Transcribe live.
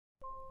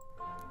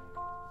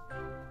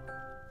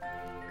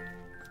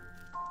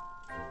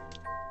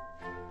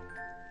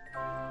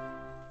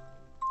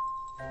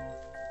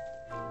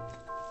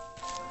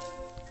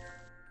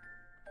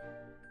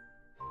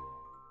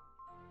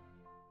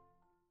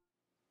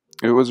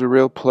It was a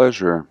real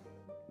pleasure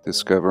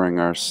discovering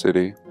our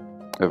city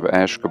of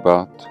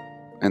Ashgabat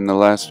in the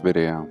last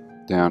video,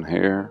 down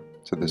here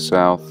to the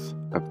south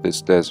of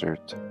this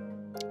desert.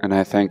 And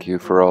I thank you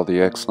for all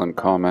the excellent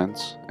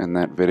comments in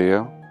that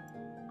video.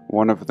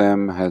 One of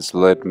them has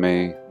led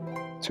me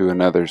to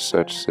another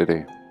such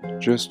city,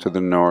 just to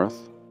the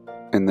north,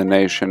 in the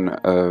nation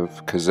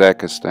of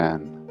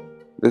Kazakhstan.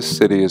 This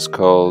city is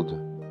called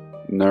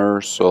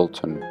Nur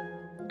Sultan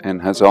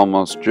and has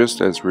almost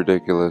just as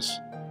ridiculous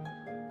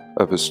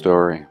of a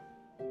story.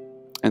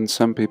 And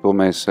some people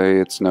may say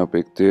it's no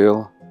big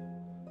deal.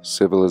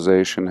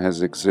 Civilization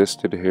has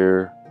existed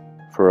here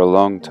for a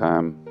long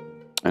time,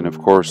 and of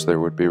course there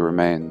would be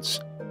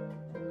remains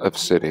of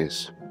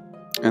cities.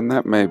 And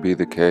that may be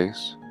the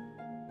case,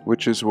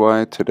 which is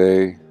why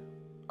today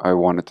I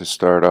wanted to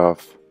start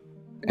off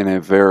in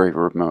a very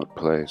remote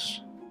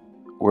place,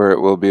 where it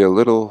will be a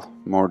little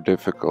more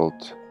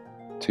difficult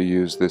to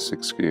use this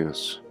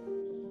excuse.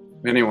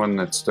 Anyone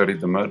that studied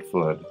the mud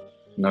flood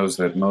knows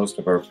that most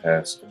of our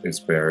past is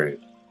buried.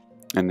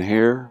 And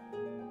here,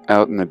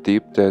 out in the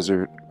deep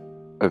desert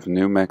of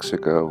New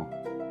Mexico,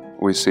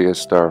 we see a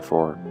star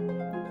fort,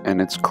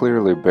 and it's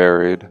clearly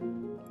buried,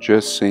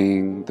 just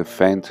seeing the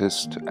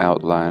faintest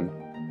outline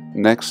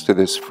next to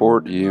this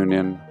Fort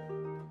Union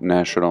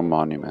National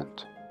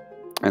Monument.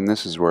 And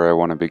this is where I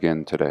want to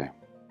begin today.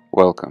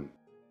 Welcome.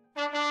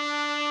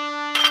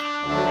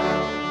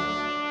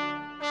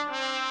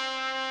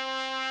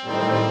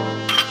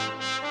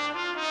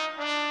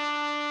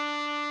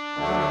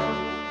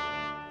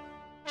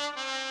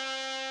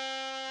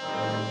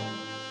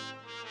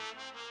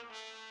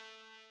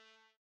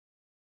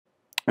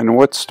 And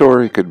what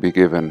story could be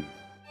given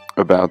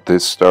about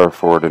this star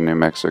fort in New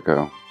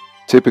Mexico?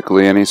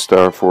 Typically, any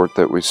star fort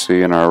that we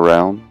see in our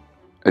realm,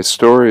 a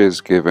story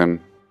is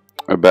given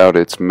about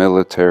its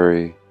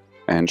military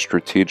and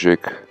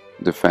strategic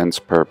defense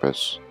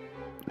purpose.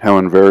 How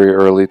in very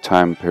early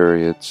time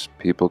periods,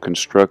 people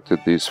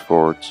constructed these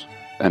forts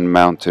and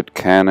mounted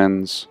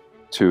cannons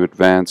to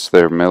advance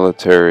their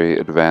military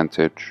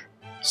advantage.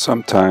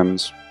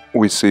 Sometimes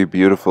we see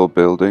beautiful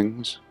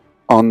buildings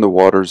on the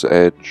water's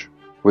edge,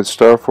 with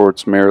star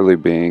forts merely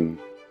being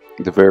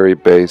the very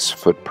base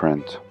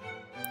footprint.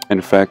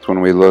 In fact, when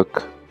we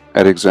look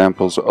at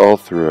examples all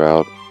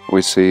throughout,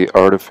 we see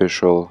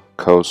artificial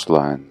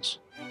coastlines,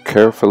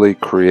 carefully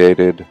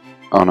created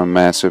on a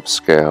massive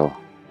scale,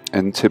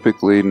 and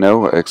typically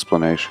no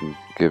explanation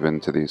given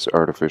to these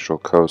artificial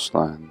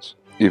coastlines.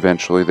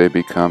 Eventually they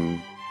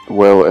become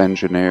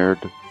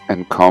well-engineered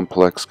and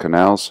complex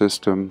canal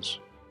systems,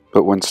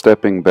 but when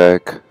stepping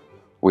back,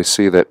 we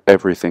see that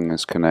everything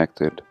is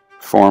connected,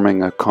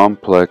 forming a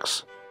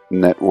complex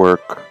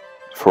network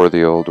for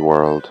the old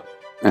world.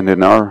 And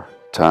in our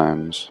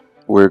times,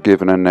 we're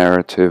given a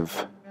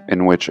narrative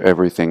in which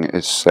everything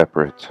is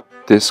separate,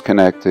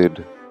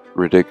 disconnected,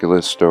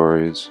 ridiculous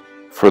stories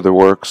for the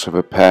works of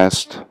a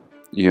past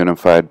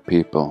unified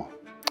people.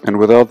 And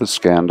with all the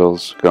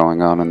scandals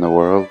going on in the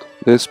world,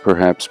 this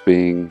perhaps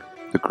being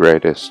the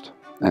greatest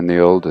and the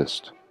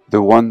oldest,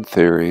 the one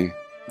theory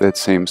that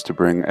seems to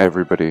bring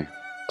everybody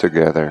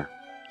together,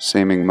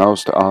 seeming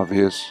most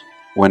obvious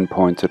when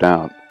pointed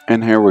out.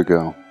 And here we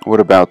go. What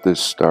about this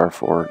star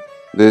fort?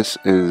 This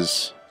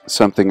is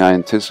something I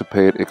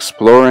anticipate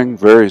exploring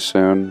very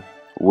soon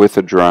with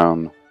a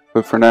drone,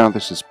 but for now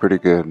this is pretty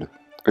good.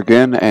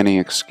 Again, any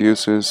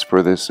excuses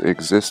for this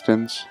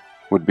existence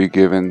would be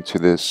given to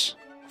this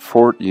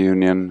Fort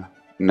Union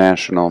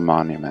National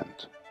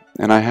Monument.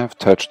 And I have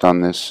touched on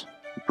this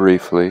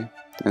briefly,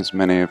 as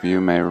many of you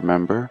may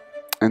remember,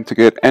 and to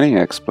get any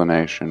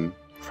explanation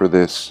for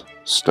this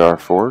star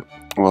fort,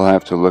 we'll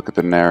have to look at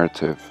the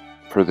narrative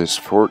for this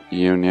Fort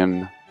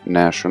Union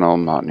National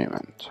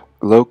Monument.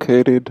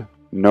 Located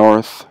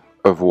north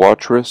of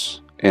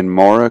Watrous in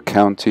Mora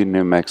County,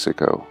 New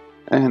Mexico.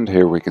 And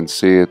here we can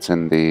see it's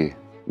in the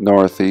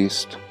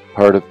northeast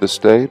part of the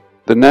state.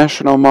 The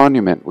National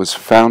Monument was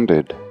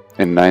founded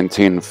in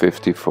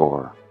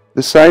 1954.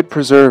 The site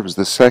preserves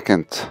the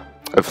second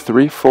of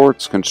 3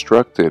 forts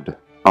constructed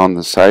on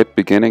the site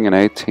beginning in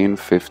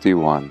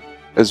 1851,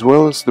 as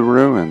well as the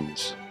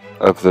ruins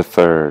of the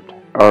third.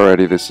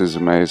 Already this is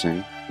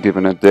amazing,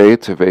 given a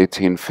date of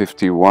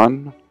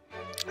 1851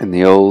 in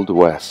the Old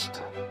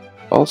West.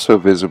 Also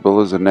visible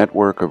is a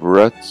network of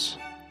ruts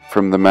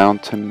from the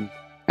mountain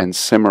and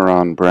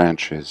Cimarron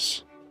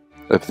branches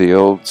of the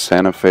old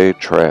Santa Fe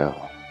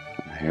Trail.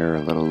 And here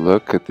a little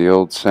look at the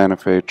old Santa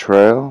Fe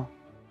Trail,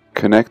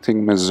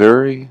 connecting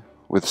Missouri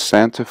with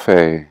Santa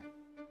Fe,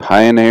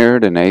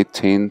 pioneered in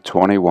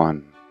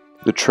 1821.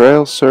 The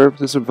trail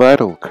served as a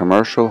vital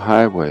commercial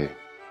highway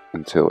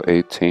until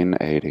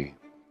 1880.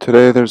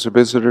 Today there's a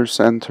visitor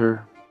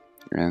center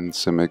and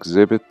some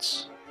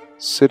exhibits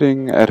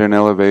sitting at an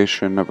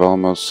elevation of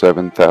almost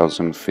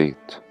 7,000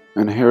 feet.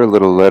 And here a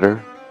little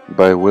letter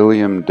by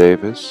William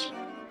Davis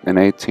in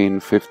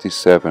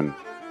 1857,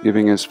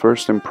 giving his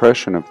first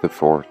impression of the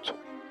fort.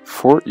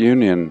 Fort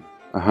Union,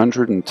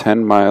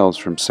 110 miles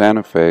from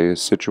Santa Fe,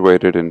 is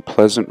situated in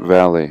Pleasant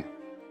Valley,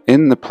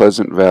 in the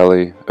Pleasant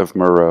Valley of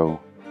Moreau,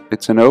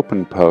 It's an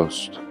open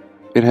post.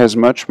 It has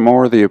much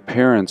more the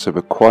appearance of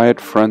a quiet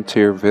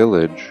frontier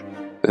village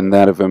than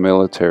that of a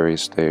military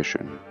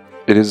station.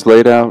 It is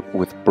laid out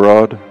with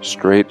broad,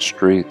 straight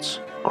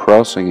streets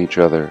crossing each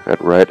other at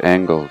right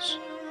angles.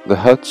 The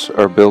huts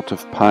are built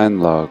of pine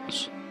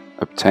logs,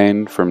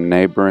 obtained from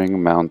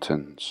neighboring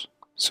mountains.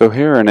 So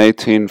here in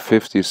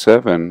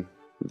 1857,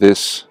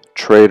 this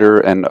trader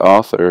and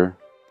author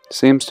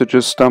seems to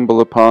just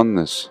stumble upon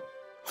this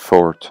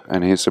fort,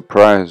 and he's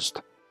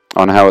surprised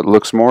on how it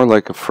looks more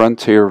like a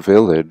frontier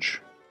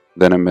village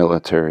than a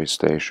military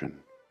station.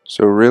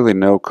 So really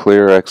no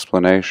clear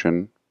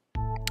explanation.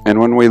 And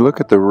when we look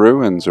at the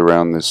ruins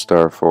around this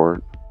star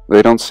fort,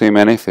 they don't seem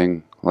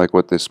anything like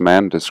what this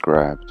man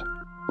described.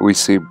 We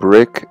see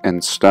brick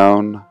and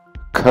stone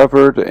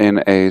covered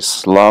in a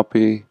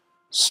sloppy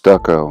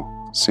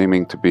stucco,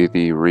 seeming to be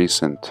the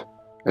recent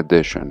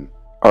addition.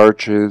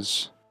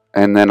 Arches,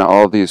 and then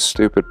all these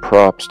stupid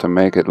props to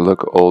make it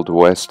look Old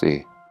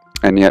Westy.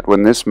 And yet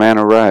when this man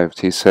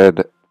arrived, he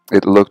said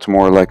it looked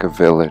more like a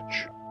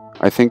village.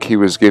 I think he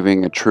was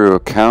giving a true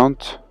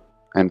account,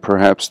 and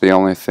perhaps the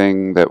only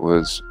thing that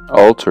was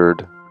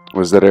altered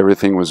was that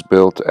everything was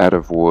built out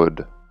of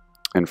wood.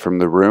 And from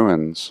the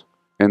ruins,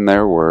 in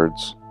their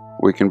words,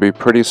 we can be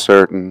pretty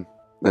certain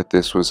that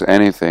this was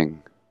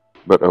anything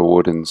but a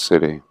wooden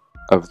city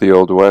of the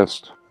Old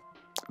West.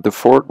 The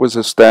fort was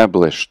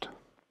established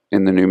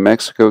in the New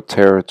Mexico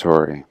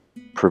Territory,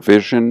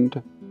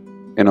 provisioned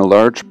in a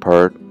large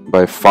part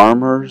by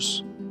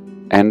farmers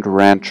and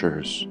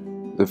ranchers.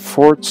 The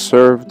fort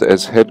served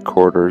as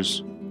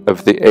headquarters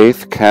of the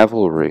 8th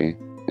Cavalry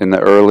in the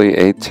early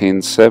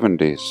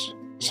 1870s,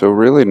 so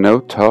really no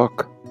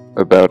talk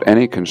about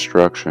any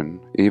construction,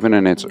 even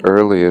in its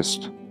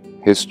earliest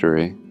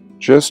history,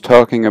 just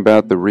talking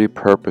about the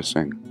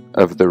repurposing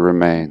of the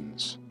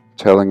remains,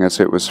 telling us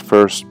it was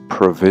first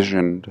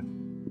provisioned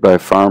by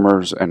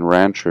farmers and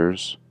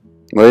ranchers,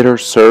 later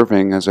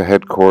serving as a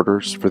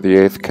headquarters for the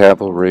 8th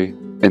Cavalry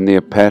in the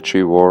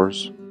Apache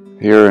Wars.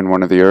 Here in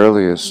one of the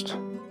earliest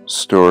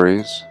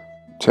stories,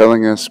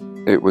 telling us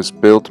it was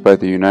built by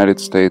the United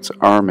States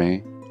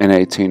Army in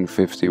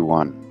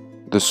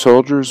 1851. The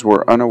soldiers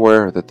were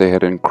unaware that they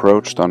had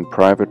encroached on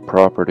private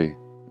property,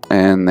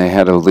 and they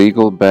had a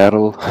legal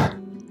battle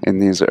in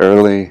these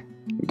early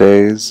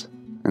days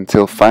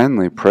until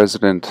finally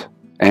President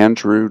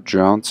Andrew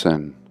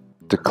Johnson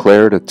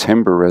declared a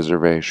timber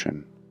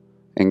reservation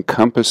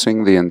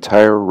encompassing the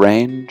entire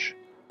range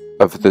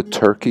of the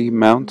Turkey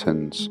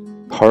Mountains,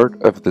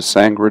 part of the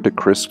Sangre de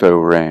Cristo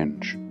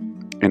Range,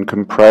 and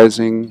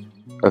comprising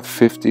of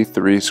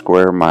 53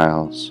 square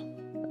miles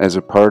as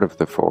a part of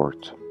the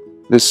fort.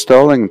 This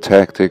stalling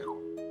tactic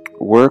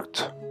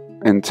worked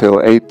until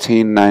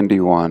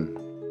 1891,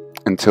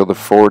 until the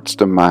fort's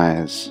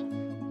demise.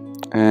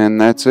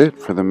 And that's it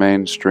for the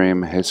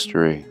mainstream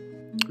history.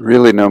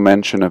 Really no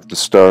mention of the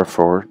Star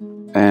Fort,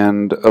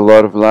 and a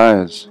lot of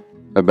lies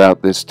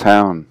about this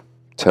town,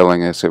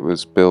 telling us it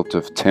was built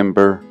of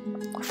timber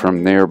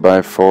from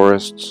nearby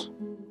forests,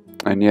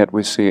 and yet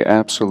we see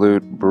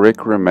absolute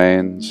brick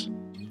remains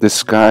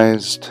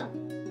disguised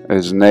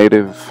as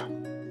native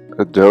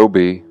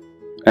adobe,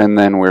 and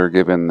then we're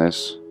given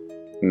this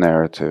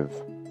narrative,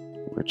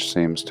 which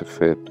seems to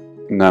fit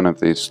none of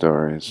these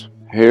stories.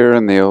 Here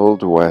in the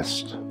Old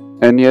West,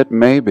 and yet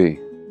maybe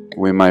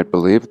we might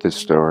believe this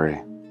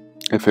story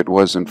if it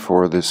wasn't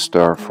for this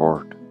Star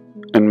Fort.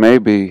 And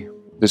maybe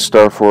this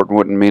Star Fort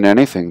wouldn't mean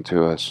anything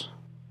to us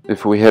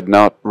if we had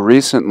not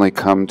recently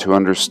come to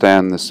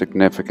understand the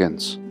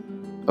significance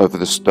of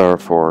the Star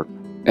Fort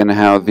and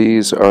how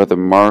these are the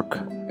mark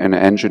and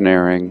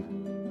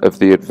engineering of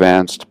the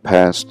advanced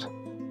past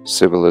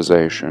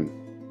civilization.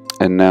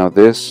 And now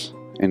this,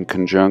 in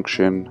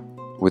conjunction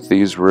with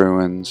these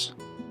ruins,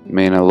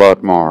 mean a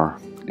lot more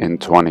in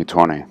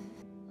 2020.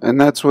 And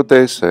that's what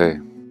they say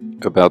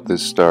about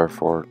this Star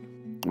Fort.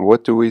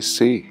 What do we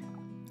see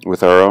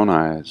with our own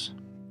eyes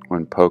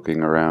when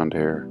poking around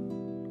here?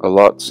 A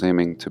lot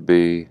seeming to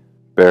be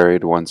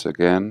buried once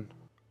again.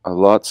 A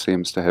lot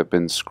seems to have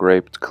been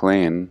scraped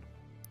clean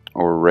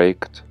or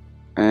raked.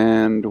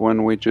 And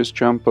when we just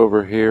jump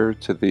over here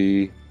to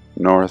the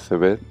north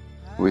of it,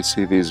 we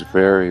see these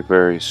very,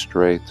 very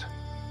straight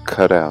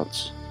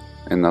cutouts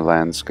in the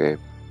landscape,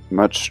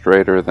 much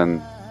straighter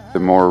than the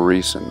more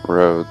recent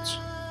roads.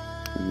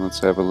 And let's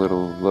have a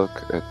little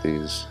look at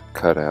these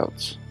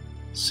cutouts,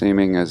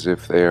 seeming as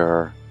if they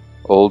are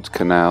old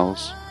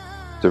canals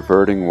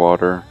diverting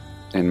water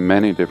in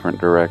many different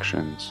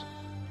directions,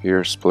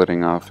 here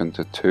splitting off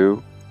into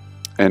two.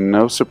 And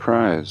no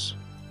surprise,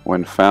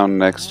 when found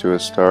next to a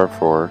star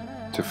fort,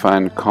 to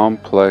find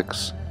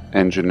complex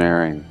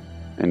engineering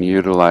and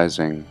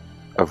utilizing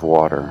of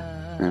water.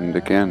 And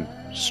again,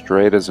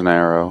 straight as an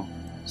arrow,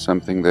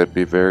 something that'd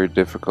be very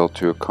difficult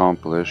to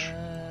accomplish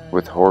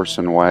with horse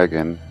and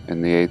wagon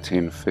in the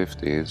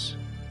 1850s.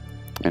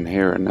 And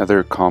here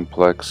another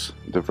complex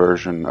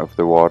diversion of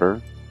the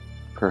water,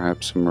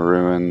 perhaps some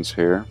ruins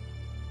here.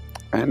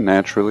 And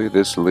naturally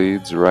this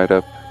leads right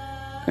up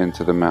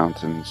into the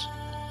mountains,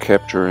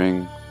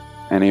 capturing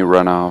any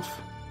runoff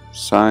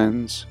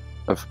signs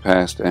of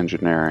past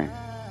engineering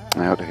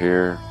out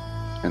here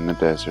in the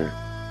desert.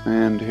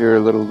 And here a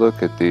little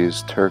look at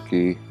these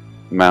Turkey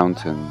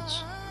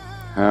mountains.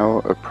 How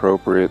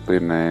appropriately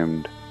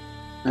named.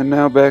 And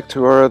now back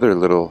to our other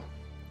little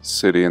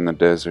city in the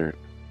desert.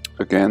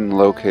 Again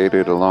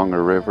located along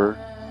a river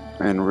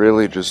and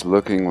really just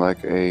looking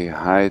like a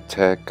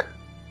high-tech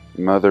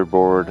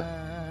motherboard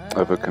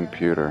of a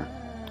computer.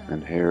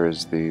 And here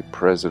is the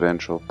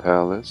presidential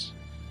palace,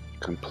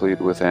 complete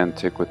with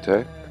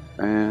antiquitech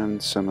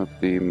and some of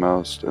the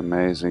most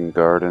amazing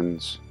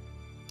gardens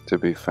to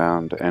be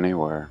found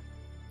anywhere.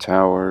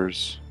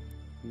 Towers.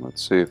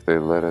 Let's see if they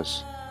let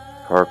us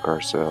park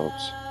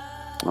ourselves.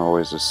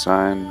 Always a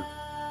sign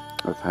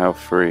of how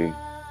free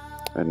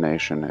a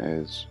nation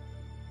is.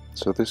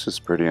 So this is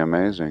pretty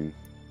amazing.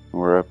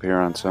 We're up here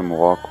on some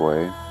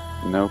walkway,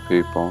 no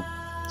people,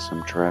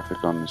 some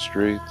traffic on the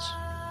streets,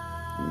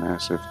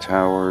 massive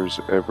towers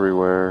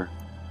everywhere,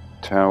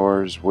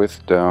 towers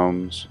with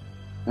domes,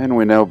 and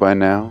we know by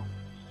now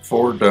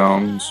 4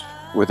 domes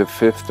with a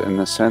 5th in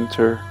the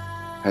center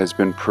has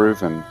been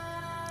proven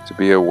to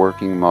be a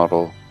working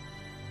model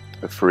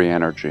of free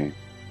energy,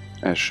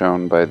 as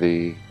shown by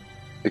the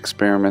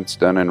experiments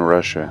done in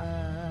Russia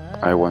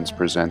I once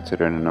presented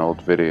in an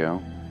old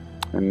video,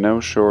 and no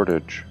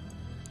shortage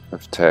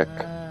of tech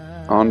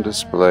on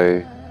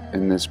display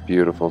in this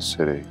beautiful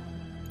city.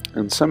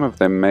 And some of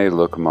them may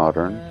look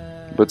modern,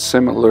 but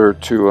similar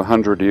to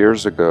 100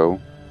 years ago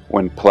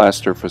when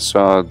plaster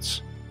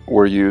facades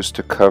were used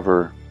to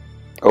cover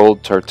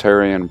old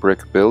Tartarian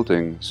brick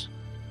buildings,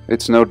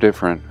 it's no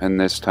different in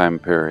this time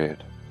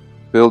period.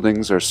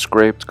 Buildings are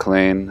scraped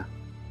clean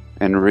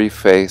and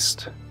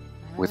refaced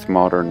with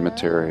modern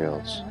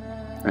materials.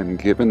 And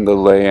given the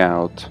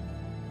layout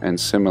and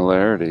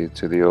similarity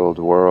to the old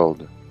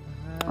world,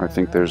 I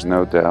think there's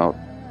no doubt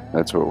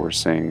that's what we're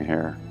seeing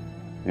here.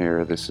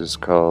 Here, this is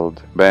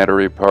called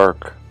Battery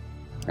Park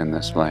in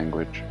this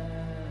language.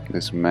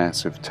 This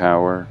massive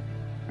tower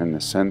in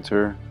the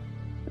center,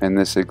 and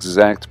this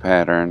exact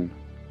pattern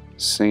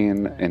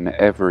seen in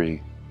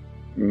every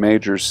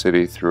major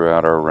city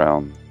throughout our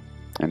realm.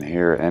 And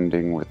here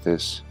ending with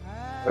this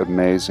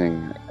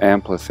amazing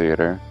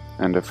amphitheater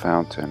and a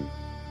fountain.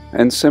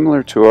 And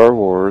similar to our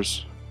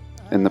wars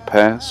in the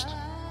past,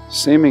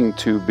 seeming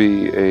to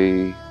be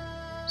a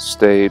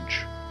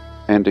stage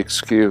and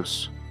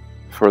excuse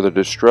for the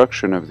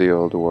destruction of the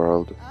old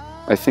world,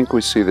 I think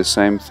we see the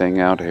same thing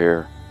out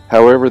here.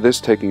 However, this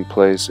taking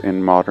place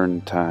in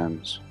modern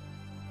times.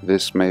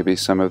 This may be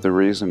some of the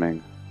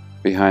reasoning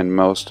behind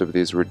most of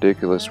these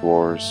ridiculous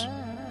wars,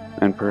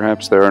 and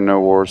perhaps there are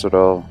no wars at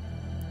all,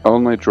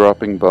 only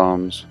dropping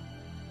bombs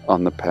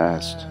on the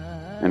past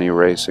and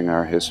erasing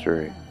our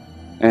history.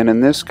 And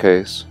in this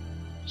case,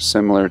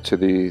 similar to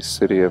the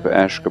city of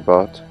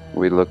Ashgabat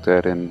we looked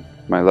at in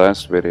my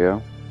last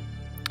video,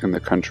 in the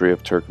country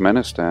of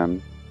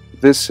Turkmenistan,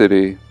 this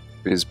city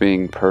is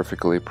being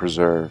perfectly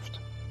preserved,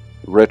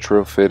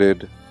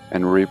 retrofitted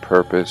and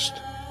repurposed,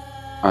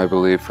 I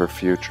believe, for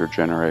future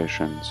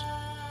generations.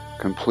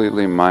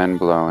 Completely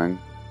mind-blowing.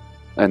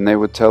 And they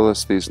would tell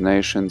us these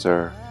nations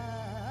are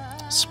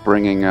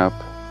springing up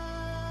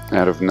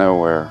out of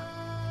nowhere.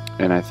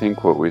 And I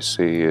think what we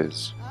see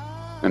is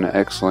an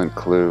excellent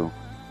clue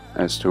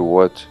as to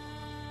what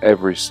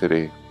every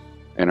city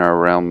in our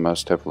realm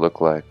must have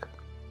looked like.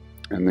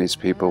 And these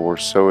people were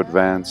so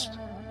advanced,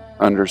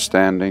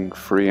 understanding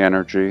free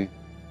energy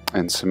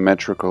and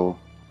symmetrical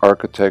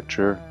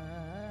architecture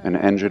and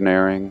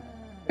engineering,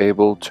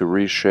 able to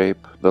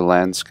reshape the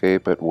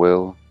landscape at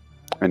will.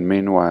 And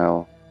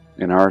meanwhile,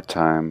 in our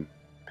time,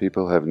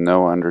 people have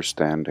no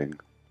understanding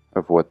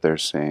of what they're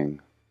seeing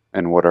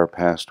and what our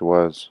past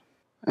was.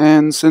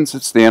 And since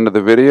it's the end of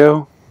the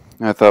video,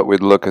 I thought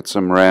we'd look at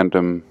some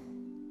random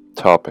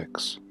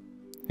topics.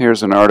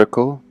 Here's an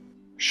article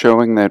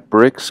showing that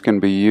bricks can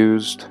be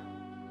used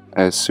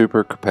as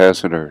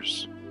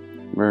supercapacitors.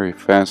 Very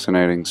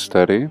fascinating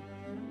study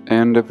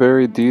and a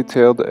very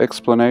detailed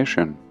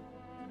explanation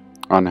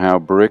on how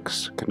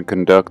bricks can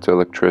conduct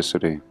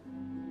electricity.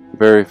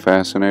 Very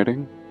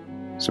fascinating.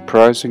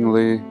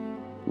 Surprisingly,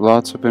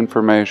 lots of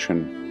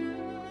information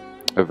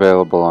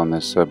available on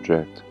this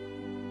subject.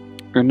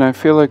 And I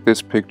feel like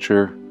this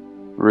picture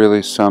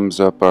really sums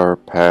up our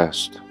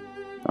past,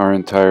 our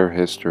entire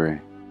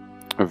history.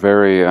 A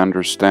very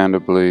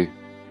understandably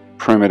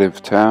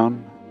primitive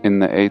town in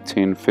the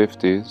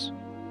 1850s,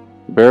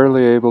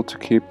 barely able to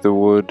keep the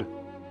wood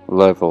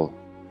level,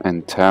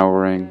 and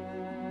towering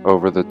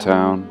over the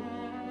town,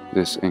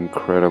 this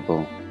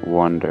incredible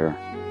wonder,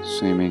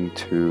 seeming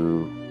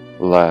to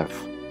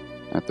laugh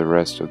at the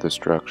rest of the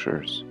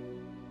structures.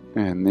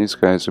 And these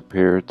guys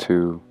appear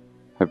to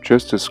have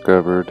just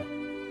discovered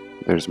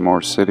there's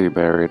more city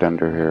buried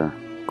under here.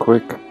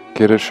 Quick,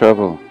 get a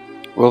shovel.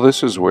 Well,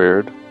 this is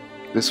weird.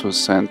 This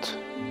was sent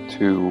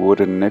to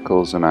Wooden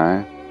Nichols and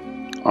I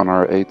on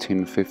our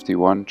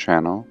 1851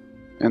 channel,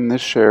 and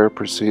this share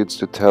proceeds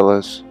to tell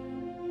us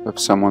of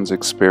someone's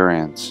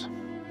experience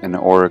in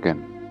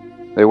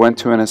Oregon. They went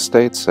to an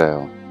estate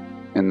sale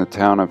in the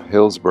town of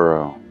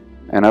Hillsboro,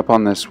 And up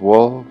on this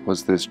wall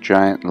was this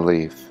giant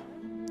leaf.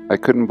 I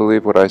couldn't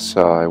believe what I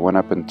saw. I went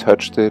up and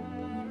touched it,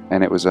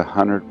 and it was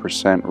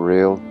 100%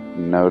 real,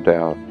 no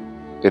doubt.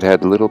 It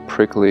had little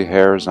prickly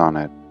hairs on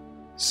it,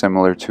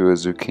 similar to a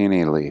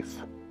zucchini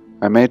leaf.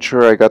 I made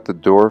sure I got the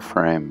door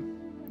frame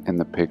in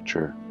the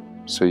picture,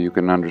 so you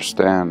can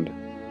understand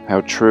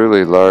how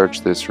truly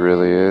large this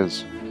really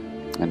is.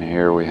 And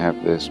here we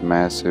have this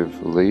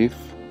massive leaf,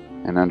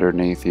 and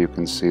underneath you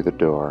can see the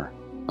door.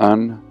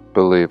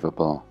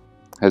 Unbelievable.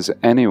 Has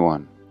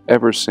anyone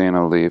ever seen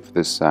a leaf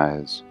this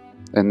size?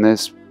 And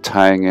this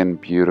tying in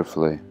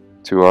beautifully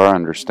to our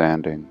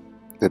understanding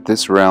that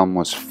this realm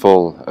was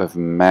full of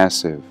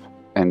massive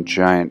and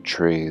giant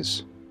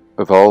trees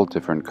of all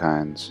different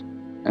kinds.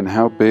 And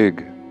how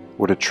big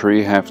would a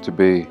tree have to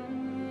be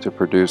to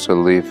produce a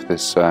leaf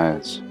this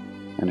size?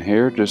 And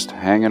here, just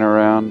hanging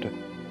around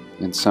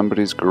in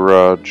somebody's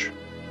garage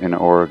in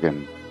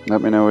Oregon.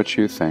 Let me know what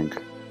you think.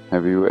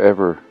 Have you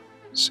ever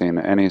seen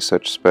any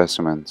such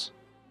specimens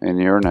in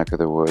your neck of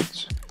the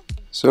woods?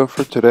 So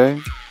for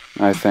today,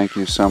 I thank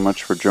you so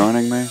much for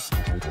joining me,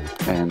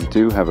 and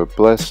do have a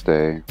blessed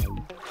day.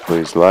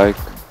 Please like,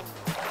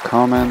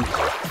 comment,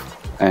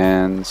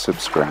 and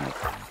subscribe.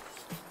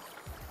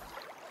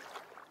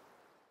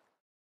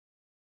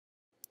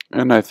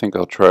 And I think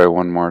I'll try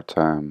one more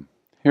time.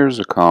 Here's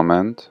a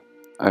comment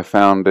I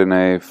found in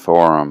a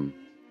forum.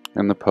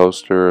 And the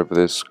poster of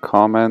this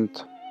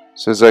comment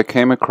says, I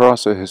came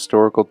across a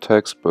historical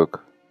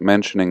textbook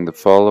mentioning the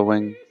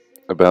following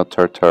about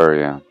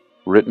Tartaria,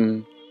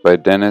 written by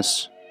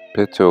Denis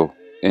Pitot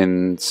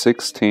in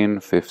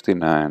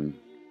 1659.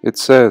 It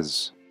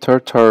says,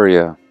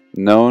 Tartaria,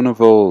 known of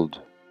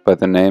old by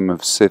the name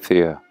of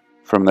Scythia,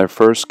 from their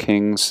first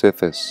king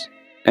Scythus,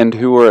 and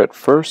who were at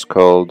first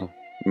called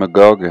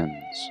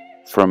Magogans,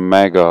 from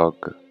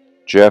Magog,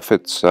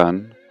 Japhet's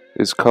son,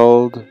 is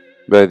called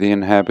by the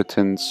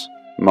inhabitants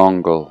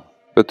Mongol.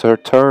 But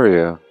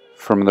Tartaria,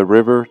 from the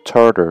river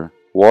Tartar,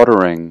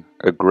 watering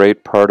a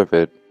great part of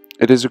it,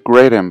 it is a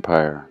great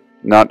empire,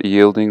 not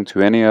yielding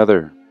to any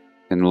other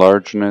in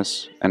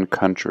largeness and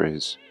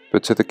countries,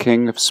 but to the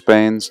king of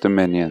Spain's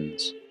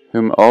dominions,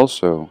 whom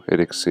also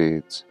it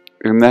exceeds,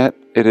 in that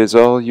it is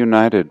all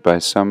united by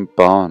some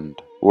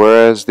bond,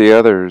 whereas the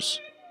others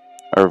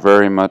are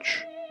very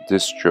much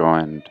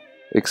disjoined,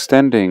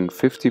 extending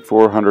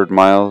 5,400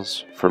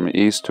 miles from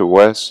east to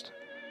west,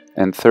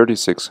 and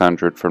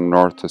 3,600 from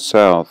north to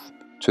south,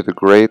 to the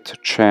great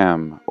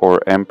Cham, or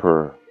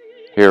emperor,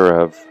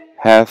 hereof,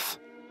 hath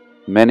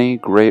many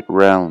great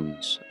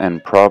realms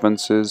and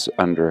provinces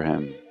under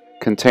him,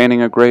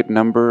 containing a great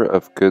number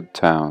of good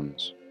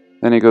towns.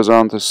 Then he goes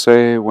on to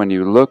say, when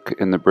you look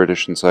in the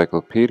British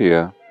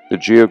Encyclopedia, the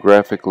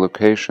geographic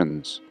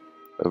locations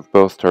of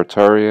both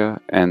Tartaria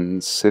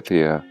and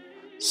Scythia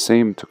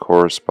seem to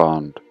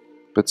correspond,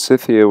 but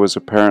Scythia was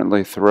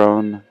apparently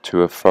thrown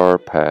to a far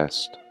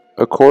past.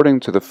 According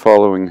to the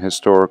following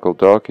historical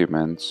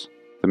documents,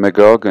 the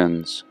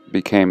Magogans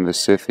became the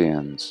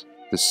Scythians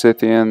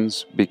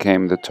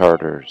became the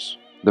Tartars.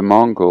 The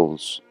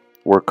Mongols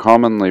were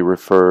commonly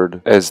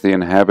referred as the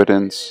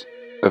inhabitants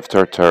of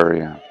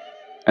Tartaria,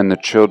 and the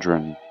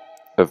children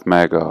of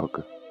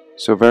Magog.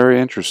 So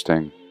very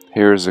interesting.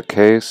 Here is a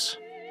case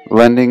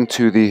lending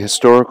to the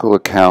historical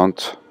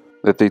account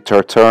that the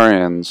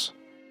Tartarians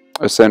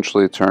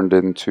essentially turned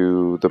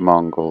into the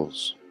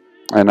Mongols.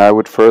 And I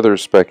would further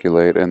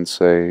speculate and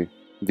say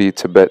the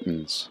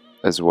Tibetans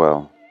as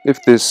well.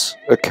 If this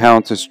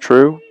account is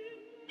true,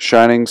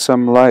 shining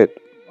some light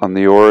on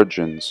the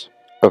origins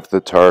of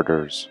the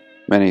Tartars.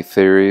 Many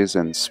theories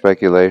and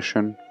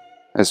speculation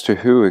as to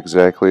who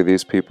exactly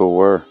these people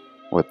were,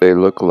 what they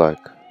look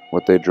like,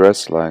 what they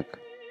dress like.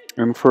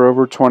 And for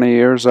over 20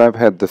 years I've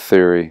had the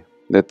theory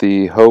that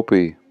the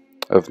Hopi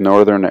of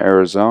northern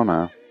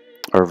Arizona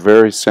are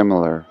very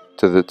similar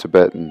to the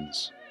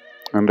Tibetans.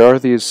 And are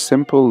these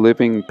simple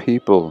living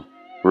people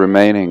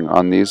remaining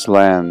on these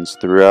lands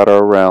throughout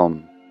our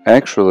realm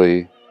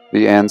actually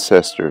the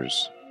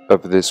ancestors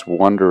of this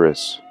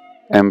wondrous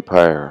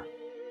empire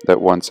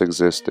that once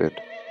existed,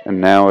 and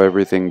now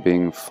everything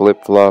being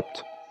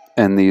flip-flopped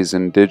and these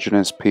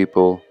indigenous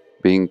people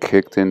being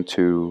kicked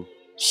into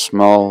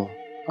small,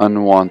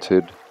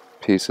 unwanted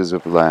pieces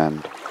of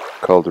land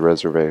called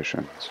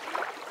reservations?